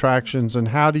those attractions, and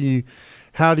how do you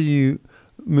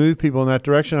move people in that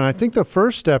direction? And I think the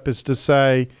first step is to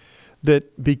say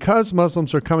that because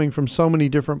Muslims are coming from so many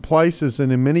different places,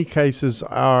 and in many cases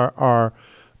are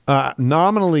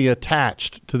nominally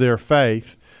attached to their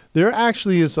faith, there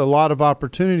actually is a lot of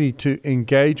opportunity to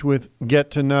engage with,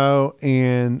 get to know,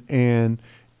 and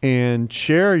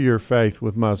share your faith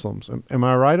with Muslims. Am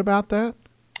I right about that?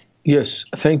 Yes,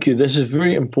 thank you. This is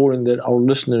very important that our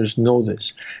listeners know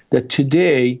this, that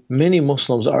today many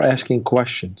Muslims are asking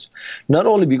questions, not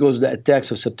only because of the attacks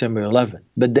of September 11,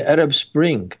 but the Arab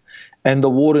Spring and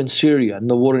the war in Syria and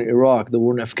the war in Iraq, the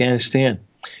war in Afghanistan.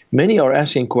 Many are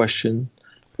asking questions,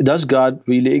 does God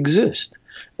really exist?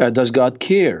 Does God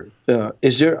care?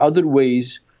 Is there other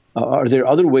ways? Are there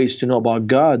other ways to know about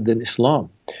God than Islam?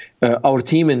 Our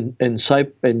team in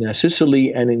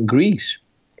Sicily and in Greece,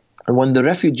 and when the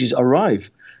refugees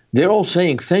arrive, they're all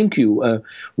saying, thank you.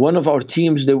 One of our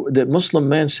teams, the Muslim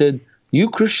man said, you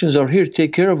Christians are here to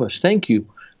take care of us. Thank you.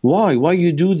 Why? Why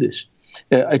you do this?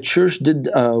 A church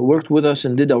worked with us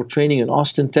and did our training in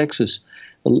Austin, Texas.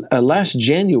 Last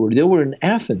January, they were in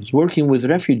Athens working with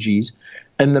refugees,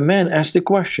 and the man asked the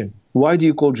question, why do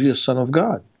you call Jesus Son of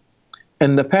God?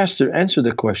 And the pastor answered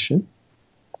the question.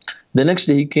 The next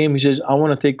day he came, he says, I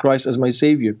want to take Christ as my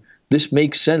Savior. This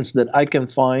makes sense that I can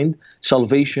find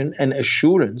salvation and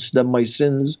assurance that my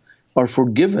sins are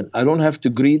forgiven. I don't have to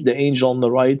greet the angel on the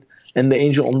right and the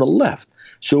angel on the left.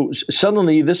 So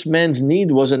suddenly this man's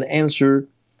need was an answer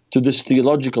to this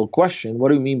theological question. What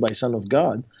do you mean by Son of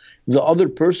God? The other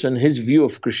person, his view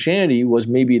of Christianity was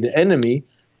maybe the enemy,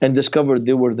 and discovered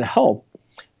they were the help.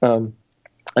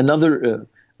 Another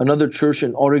church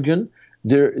in Oregon,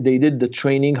 they did the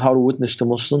training how to witness to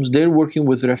Muslims. They're working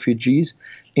with refugees,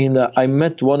 and I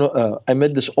met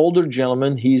this older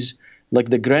gentleman. He's like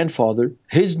the grandfather.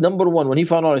 His number one, when he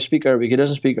found out I speak Arabic, he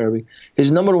doesn't speak Arabic. His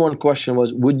number one question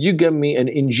was, "Would you give me an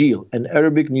Injil, an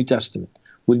Arabic New Testament?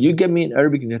 Would you give me an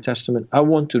Arabic New Testament? I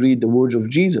want to read the words of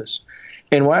Jesus."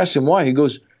 And when I asked him why, he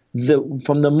goes,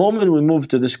 "From the moment we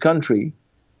moved to this country,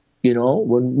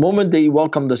 when moment they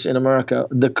welcomed us in America,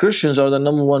 the Christians are the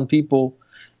number one people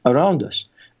around us."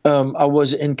 I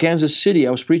was in Kansas City.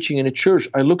 I was preaching in a church.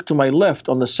 I looked to my left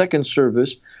on the second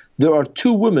service. There are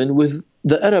two women with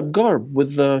the Arab garb,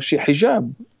 with the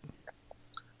hijab.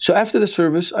 So after the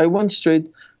service, I went straight,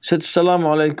 said, "Salaam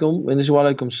alaikum," and they said, "Wa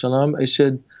alaikum salam." I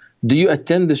said, "Do you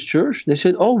attend this church?" They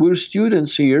said, "Oh, we're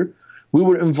students here. We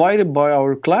were invited by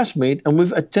our classmate, and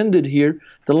we've attended here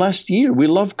the last year. We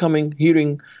love coming,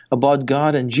 hearing about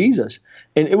God and Jesus."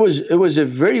 And it was a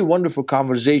very wonderful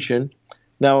conversation.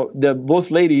 Now,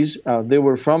 both ladies, they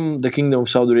were from the Kingdom of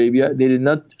Saudi Arabia. They did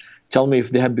not tell me if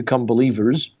they had become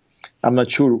believers. I'm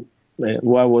not sure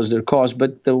what was their cause,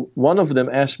 but one of them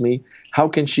asked me, how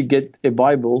can she get a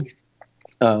Bible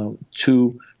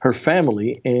to her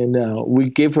family? And we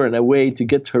gave her a way to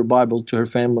get her Bible to her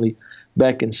family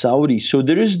back in Saudi. So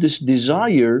there is this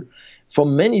desire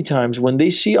from many times when they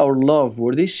see our love,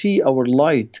 when they see our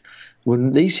light,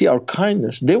 when they see our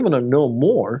kindness, they want to know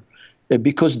more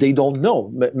because they don't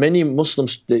know. Many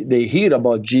Muslims, they hear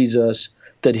about Jesus,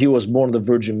 that he was born of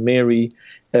the Virgin Mary.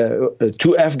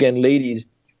 Two Afghan ladies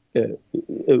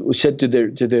said to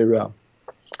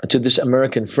this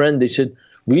American friend, they said,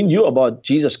 "We knew about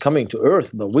Jesus coming to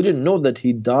earth, but we didn't know that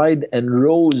he died and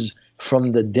rose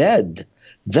from the dead."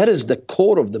 That is the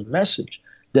core of the message,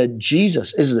 that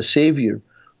Jesus is the Savior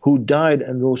who died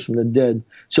and rose from the dead.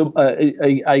 So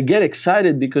I get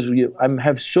excited because I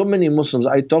have so many Muslims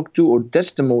I talk to, or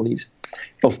testimonies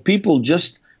of people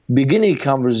just beginning a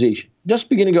conversation.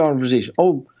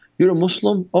 Oh, you're a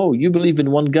Muslim? Oh, you believe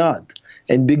in one God.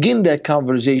 And begin that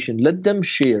conversation. Let them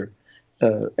share,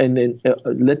 and then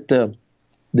let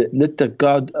the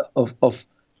God of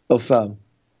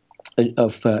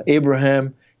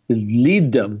Abraham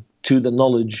lead them to the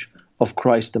knowledge of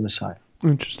Christ the Messiah.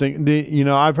 Interesting.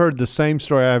 I've heard the same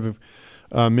story. I have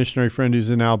a missionary friend who's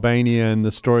in Albania, and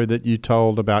the story that you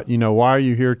told about, why are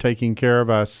you here taking care of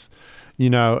us?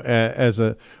 As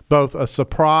both a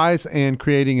surprise and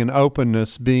creating an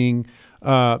openness, being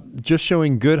just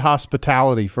showing good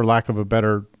hospitality, for lack of a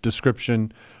better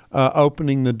description,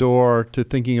 opening the door to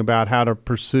thinking about how to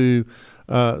pursue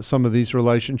some of these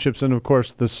relationships. And of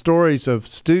course, the stories of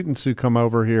students who come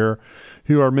over here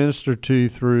who are ministered to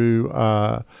through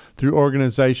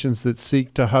organizations that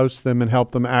seek to host them and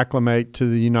help them acclimate to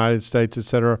the United States, et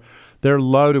cetera. They're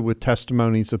loaded with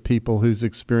testimonies of people whose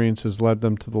experiences led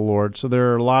them to the Lord. So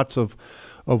there are lots of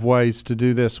ways to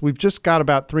do this. We've just got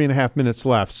about 3.5 minutes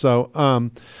left. So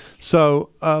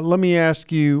let me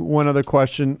ask you one other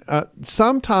question.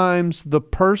 Sometimes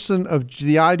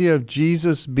the idea of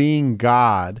Jesus being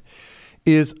God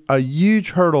is a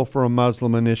huge hurdle for a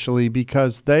Muslim initially,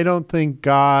 because they don't think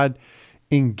God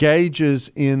engages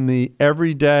in the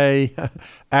everyday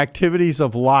activities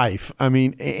of life. I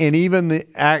mean, and even the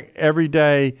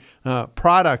everyday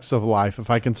products of life, if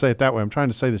I can say it that way. I'm trying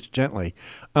to say this gently.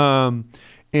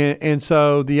 And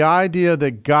so the idea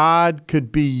that God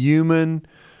could be human,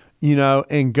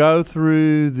 and go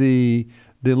through the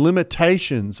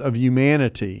limitations of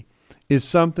humanity is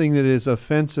something that is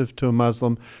offensive to a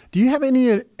Muslim. Do you have any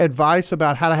advice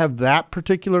about how to have that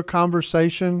particular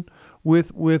conversation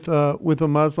with a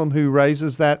Muslim who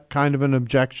raises that kind of an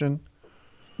objection?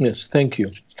 Yes, thank you.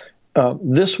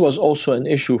 This was also an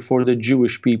issue for the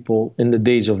Jewish people in the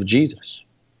days of Jesus.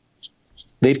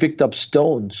 They picked up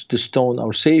stones to stone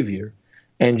our Savior,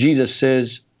 and Jesus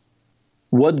says,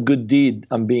 "What good deed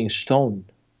I'm being stoned?"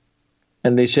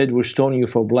 And they said, "We're stoning you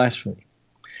for blasphemy."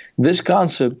 This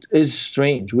concept is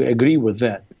strange. We agree with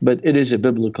that, but it is a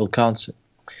biblical concept.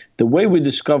 The way we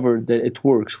discovered that it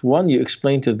works, one, you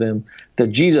explain to them that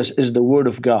Jesus is the Word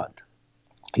of God.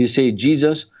 You say,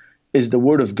 Jesus is the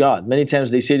Word of God. Many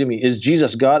times they say to me, "Is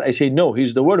Jesus God?" I say, "No,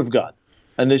 He's the Word of God."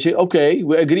 And they say, "Okay,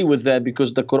 we agree with that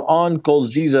because the Quran calls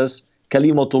Jesus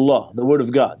Kalimatullah, the Word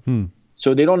of God."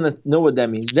 So they don't know what that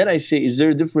means. Then I say, is there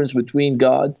a difference between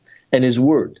God and His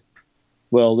Word?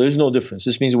 Well, there's no difference.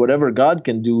 This means whatever God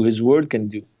can do, His Word can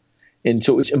do. And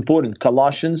so it's important.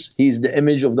 Colossians, He is the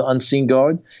image of the unseen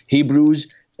God. Hebrews,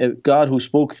 God who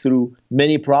spoke through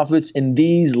many prophets. In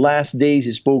these last days,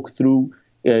 He spoke through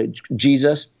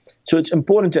Jesus. So it's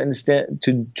important to understand,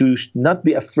 to not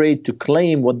be afraid to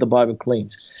claim what the Bible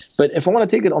claims. But if I want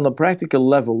to take it on the practical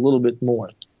level a little bit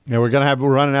more. Yeah, we're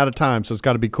running out of time, so it's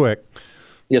got to be quick.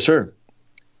 Yes, sir.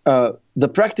 The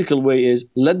practical way is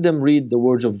let them read the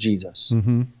words of Jesus.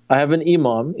 Mm-hmm. I have an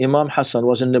Imam Hassan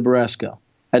was in Nebraska.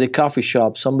 At a coffee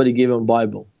shop, somebody gave him a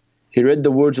Bible. He read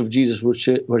the words of Jesus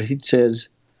where he says,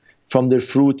 "From their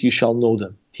fruit you shall know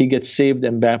them." He gets saved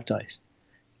and baptized.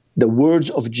 The words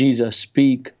of Jesus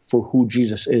speak for who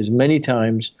Jesus is. Many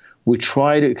times we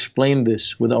try to explain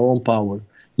this with our own power.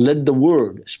 Let the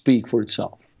word speak for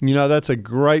itself. That's a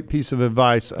great piece of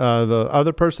advice. The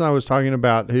other person I was talking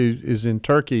about who is in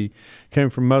Turkey, came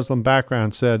from Muslim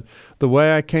background, said, "The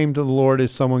way I came to the Lord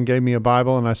is someone gave me a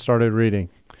Bible and I started reading.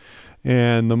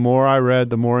 And the more I read,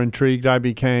 the more intrigued I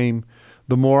became.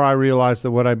 The more I realized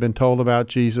that what I'd been told about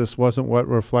Jesus wasn't what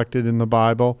reflected in the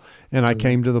Bible. And I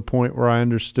came to the point where I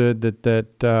understood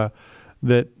that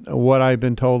what I'd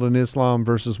been told in Islam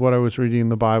versus what I was reading in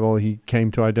the Bible, he came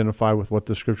to identify with what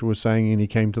the Scripture was saying, and he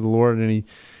came to the Lord, and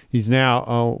he's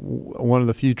now one of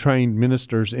the few trained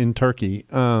ministers in Turkey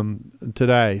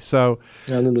today. So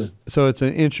it's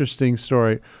an interesting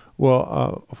story.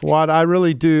 Well, Fuad, I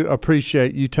really do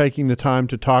appreciate you taking the time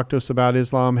to talk to us about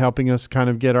Islam, helping us kind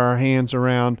of get our hands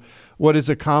around what is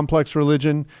a complex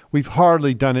religion. We've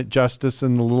hardly done it justice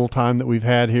in the little time that we've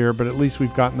had here, but at least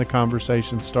we've gotten the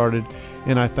conversation started,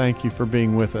 and I thank you for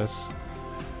being with us.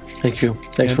 Thank you.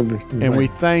 Thanks for being here. And we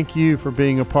thank you for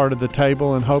being a part of the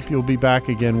table and hope you'll be back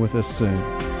again with us soon.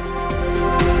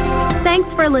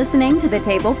 Thanks for listening to the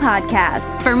Table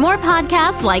Podcast. For more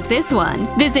podcasts like this one,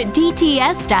 visit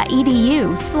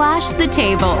dts.edu/the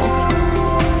table.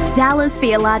 Dallas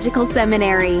Theological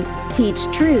Seminary.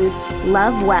 Teach truth,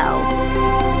 love well.